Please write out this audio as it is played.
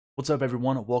What's up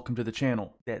everyone, welcome to the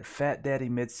channel. That Fat Daddy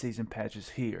mid-season patch is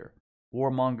here.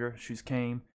 Warmonger, she's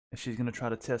came, and she's going to try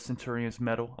to test Centurion's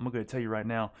metal. I'm going to tell you right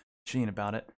now, she ain't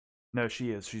about it. No, she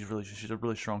is. She's a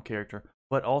really strong character.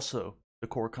 But also, the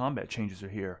core combat changes are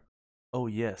here. Oh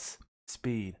yes,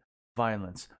 speed,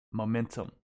 violence,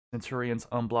 momentum. Centurion's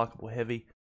unblockable heavy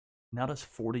now does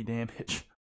 40 damage.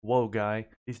 Whoa guy,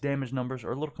 these damage numbers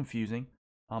are a little confusing.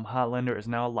 Highlander is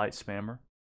now a light spammer.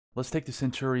 Let's take the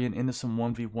Centurion into some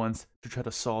 1v1s to try to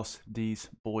sauce these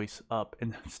boys up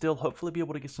and still hopefully be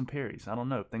able to get some parries. I don't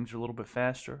know, things are a little bit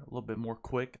faster, a little bit more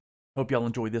quick. Hope y'all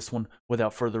enjoy this one.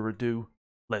 Without further ado,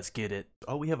 let's get it.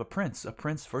 Oh, we have a prince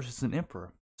versus an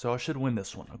emperor. So I should win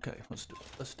this one. Okay, let's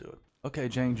do it. Okay,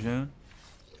 Jane June.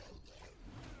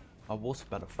 My wolf's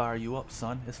about to fire you up,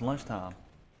 son. It's lunchtime.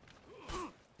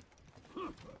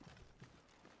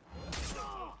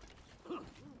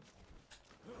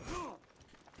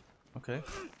 Okay.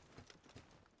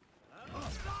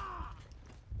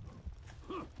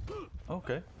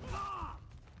 Okay.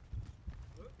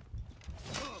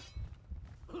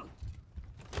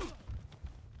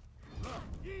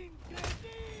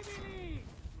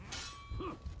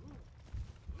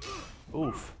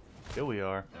 Oof. Here we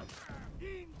are.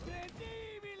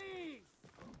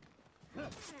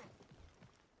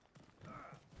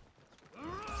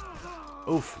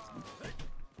 Oof.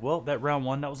 Well, that round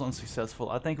one, that was unsuccessful.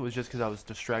 I think it was just because I was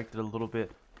distracted a little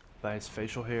bit by his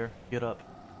facial hair. Get up.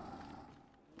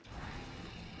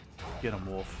 Get him,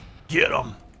 Wolf. Get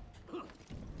him!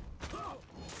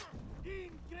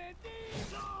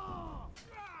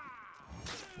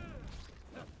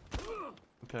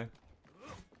 Okay.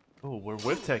 Oh, we're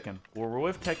whiff-taking. We're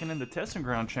whiff-taking into testing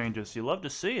ground changes. You love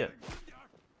to see it.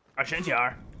 I shouldn't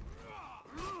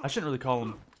really call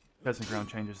them testing ground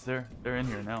changes. They're in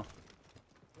here now.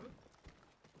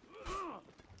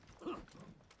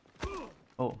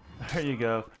 Oh, there you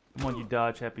go. Come on, you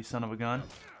dodge happy son of a gun.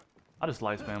 I'll just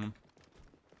light spam him.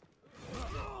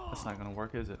 That's not gonna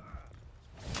work, is it?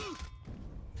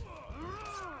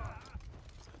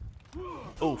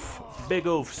 Oof. Big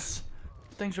oofs.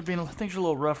 Things are a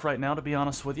little rough right now, to be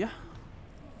honest with you.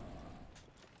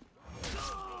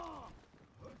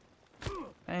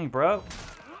 Dang, bro.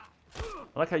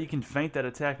 I like how you can feint that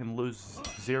attack and lose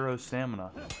 0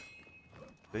 stamina.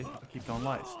 See? I keep going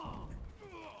lights.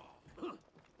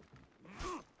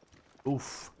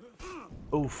 Oof.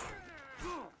 Oof.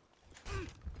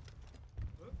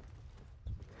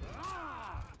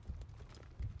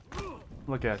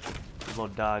 Look at you. You little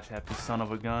dodge happy son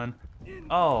of a gun.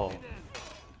 Oh.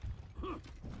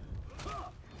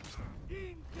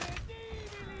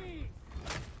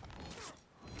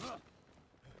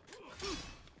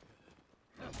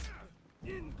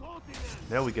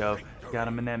 There we go. Got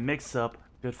him in that mix-up.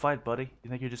 Good fight, buddy. You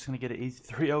think you're just going to get an easy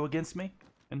 3-0 against me?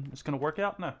 And it's going to work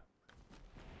out? No.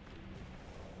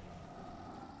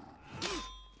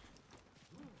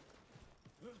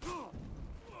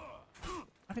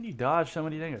 How can you dodge so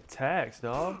many dang attacks,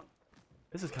 dog?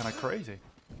 This is kind of crazy.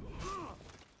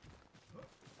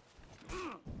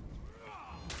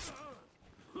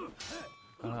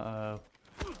 Uh-oh.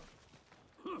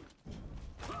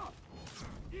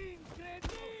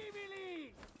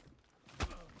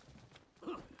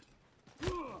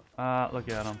 Look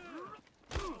at him.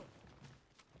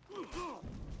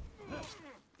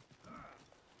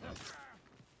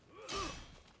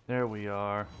 There we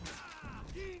are.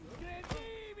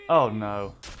 Oh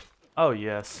no. Oh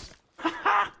yes.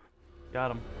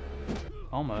 Got him.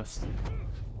 Almost.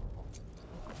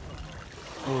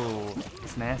 Ooh,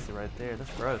 it's nasty right there.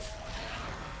 That's gross.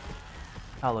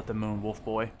 I'll let the moon, wolf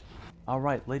boy.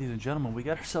 Alright, ladies and gentlemen, we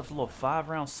got ourselves a little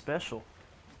 5-round special.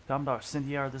 Time to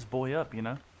incendiary this boy up, you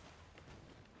know?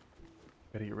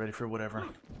 Gotta get ready for whatever.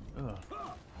 Ugh.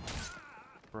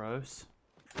 Gross.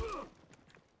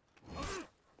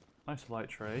 Nice light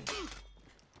trade.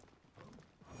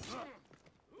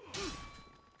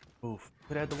 Oof.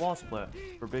 Could add the wall split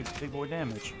for big boy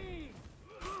damage.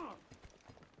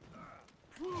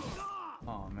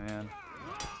 Oh man.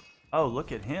 Oh,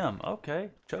 look at him. Okay.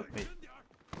 Choke me.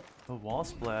 Oh, wall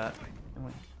splat. Can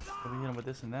we hit him with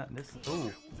this and that and this?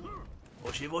 Ooh.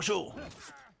 Woshy woshu.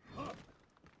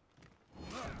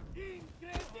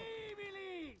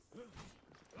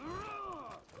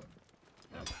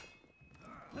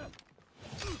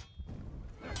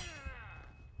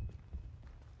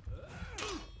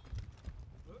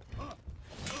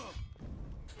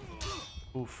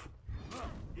 Oof.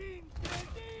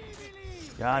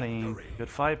 Got him. Good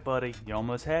fight, buddy. You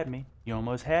almost had me. You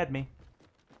almost had me.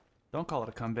 Don't call it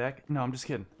a comeback. No, I'm just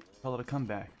kidding. Call it a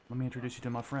comeback. Let me introduce you to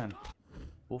my friend.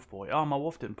 Wolf boy. Oh, my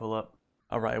wolf didn't pull up.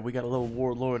 Alright, we got a little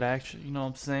warlord action, you know what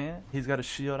I'm saying? He's got a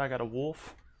shield, I got a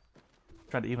wolf.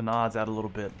 Trying to even the odds out a little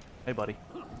bit. Hey, buddy.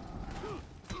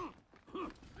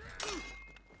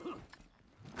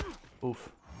 Oof.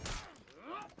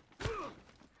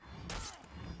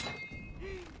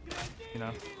 You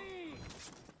know.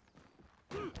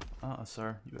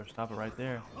 Sir. You better stop it right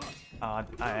there. Oh,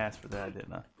 I asked for that,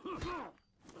 didn't I?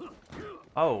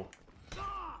 Oh.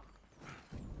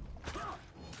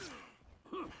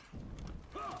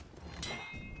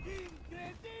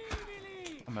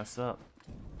 I messed up.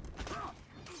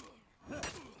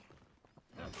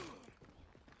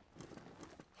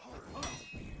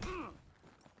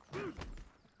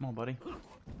 Come on, buddy.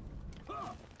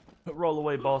 Roll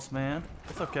away, boss man.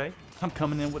 It's okay. I'm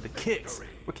coming in with the kicks.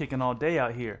 We're kicking all day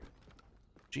out here.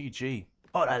 GG.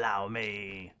 Oh, allow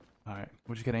me. Alright,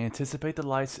 we're just gonna anticipate the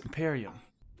lights. Imperium.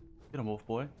 Get him, wolf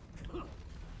boy.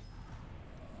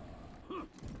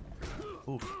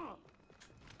 Oof.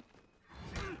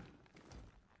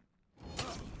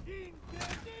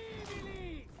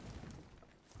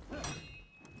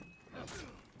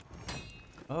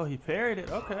 Oh, he parried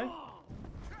it. Okay.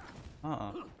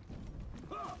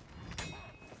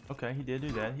 Okay, he did do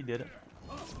that. He did it.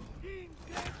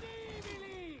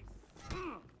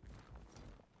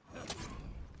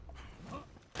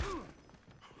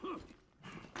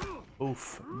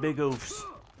 Oof. Big oofs.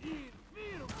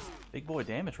 Big boy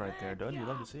damage right there, dude. You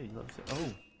love to see it. You love to see it.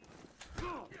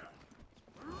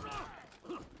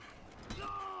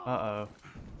 Oh. Uh-oh.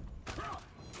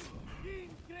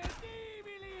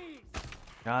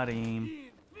 Got him.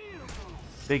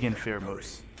 Big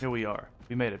Incredibilis. Here we are.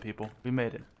 We made it, people. We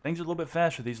made it. Things are a little bit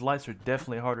faster. These lights are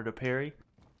definitely harder to parry.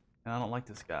 And I don't like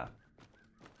this guy.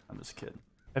 I'm just kidding.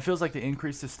 It feels like the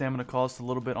increase the stamina cost a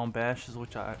little bit on bashes,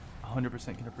 which I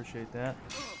 100% can appreciate that.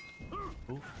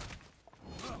 Oof.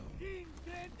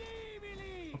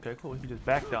 Okay, cool. You can just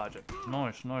back dodge it.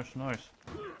 Nice, nice, nice.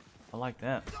 I like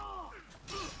that.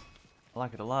 I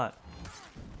like it a lot.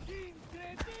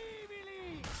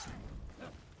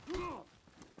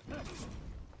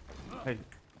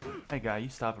 Hey guy, you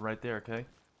stop it right there, okay?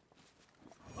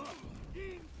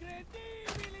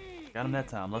 Got him that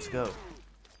time. Let's go.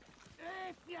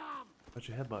 Put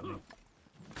your headbutt me.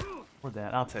 Or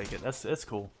that. I'll take it. That's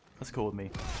cool. That's cool with me.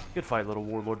 Good fight, little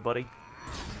warlord buddy.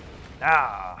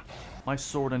 Ah! My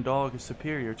sword and dog is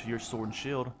superior to your sword and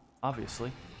shield,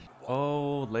 obviously.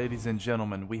 Oh, ladies and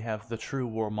gentlemen, we have the true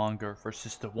warmonger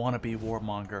versus the wannabe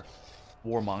warmonger.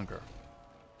 Warmonger.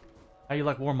 How you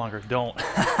like warmonger? Don't.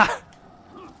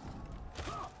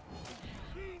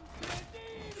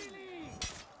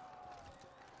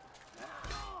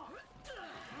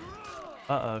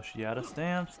 Uh-oh, she had a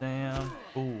stamp.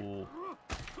 Ooh.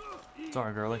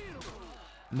 Sorry, girlie.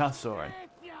 Not sorry.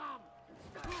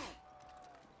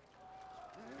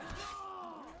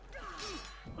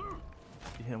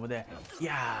 You hit him with that.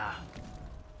 Yeah.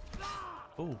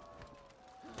 Ooh.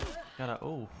 Gotta,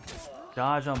 ooh.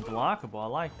 Dodge unblockable. I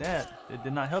like that. It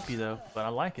did not help you, though, but I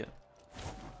like it.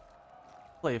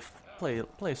 Play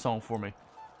a song for me.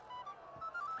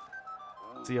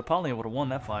 See, Apollyon would have won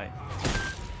that fight.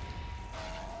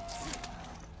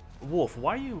 Wolf,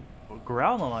 why are you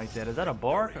growling like that? Is that a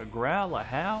bark, a growl, a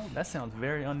howl? That sounds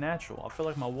very unnatural. I feel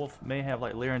like my wolf may have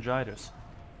like laryngitis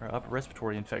or upper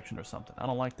respiratory infection or something. I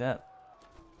don't like that.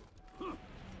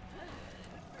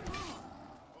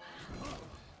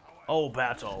 Oh,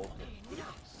 battle.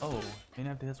 Oh, didn't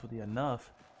have to hit with the enough.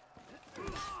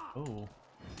 Oh.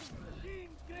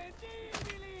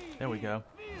 There we go.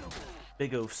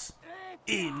 Big oofs.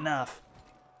 Enough.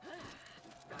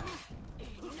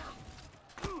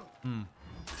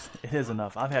 It is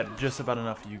enough. I've had just about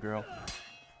enough of you, girl.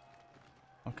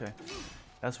 Okay.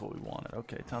 That's what we wanted.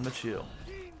 Okay, time to chill.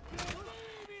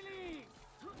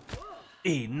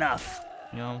 Enough.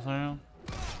 You know what I'm saying?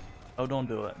 Oh, don't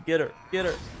do it. Get her. Get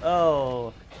her.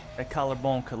 Oh, that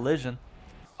collarbone collision.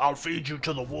 I'll feed you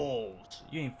to the wolves.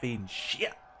 You ain't feeding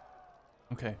shit.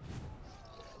 Okay.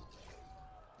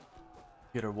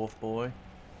 Get her, wolf boy.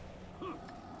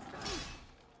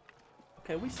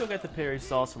 Okay, we still got the parry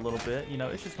sauce a little bit. You know,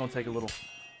 it's just gonna take a little.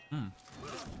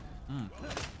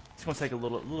 It's gonna take a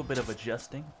little bit of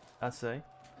adjusting, I say.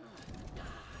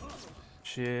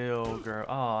 Chill, girl.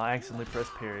 Oh, I accidentally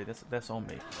pressed parry. That's on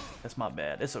me. That's my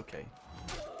bad. It's okay.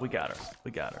 We got her.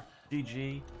 We got her.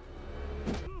 GG.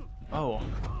 Oh.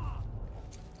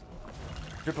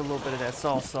 Drip a little bit of that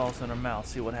sauce in her mouth.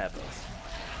 See what happens.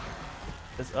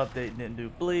 This update didn't do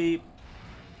bleep.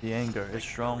 The anger is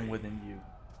strong within you.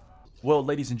 Well,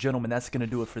 ladies and gentlemen, that's going to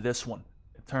do it for this one.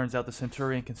 It turns out the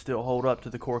Centurion can still hold up to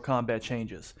the core combat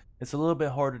changes. It's a little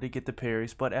bit harder to get the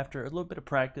parries, but after a little bit of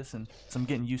practice and some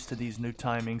getting used to these new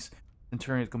timings,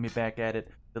 Centurion's gonna be back at it,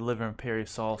 delivering parry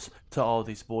assaults to all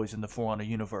these boys in the For Honor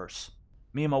universe.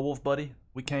 Me and my wolf buddy,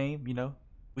 we came,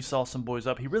 we saw some boys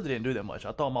up. He really didn't do that much.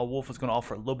 I thought my wolf was gonna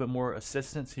offer a little bit more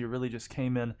assistance. He really just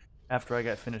came in after I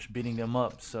got finished beating them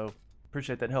up, so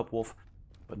appreciate that help, wolf.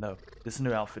 But no, this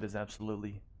new outfit is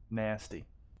absolutely nasty.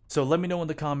 So let me know in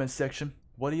the comments section,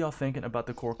 what are y'all thinking about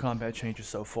the core combat changes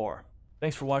so far?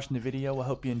 Thanks for watching the video. I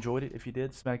hope you enjoyed it. If you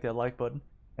did, smack that like button.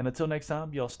 And until next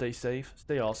time, y'all stay safe,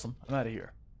 stay awesome. I'm out of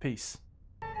here. Peace.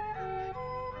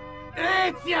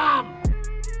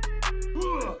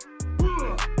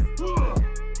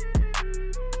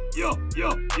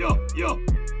 Yo.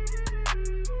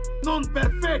 Non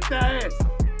perfecta es.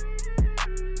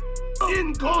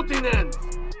 Incontinent.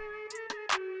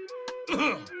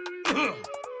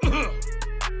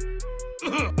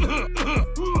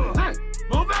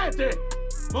 Movete!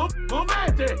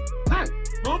 Movete!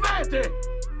 Movete!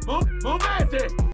 Movete!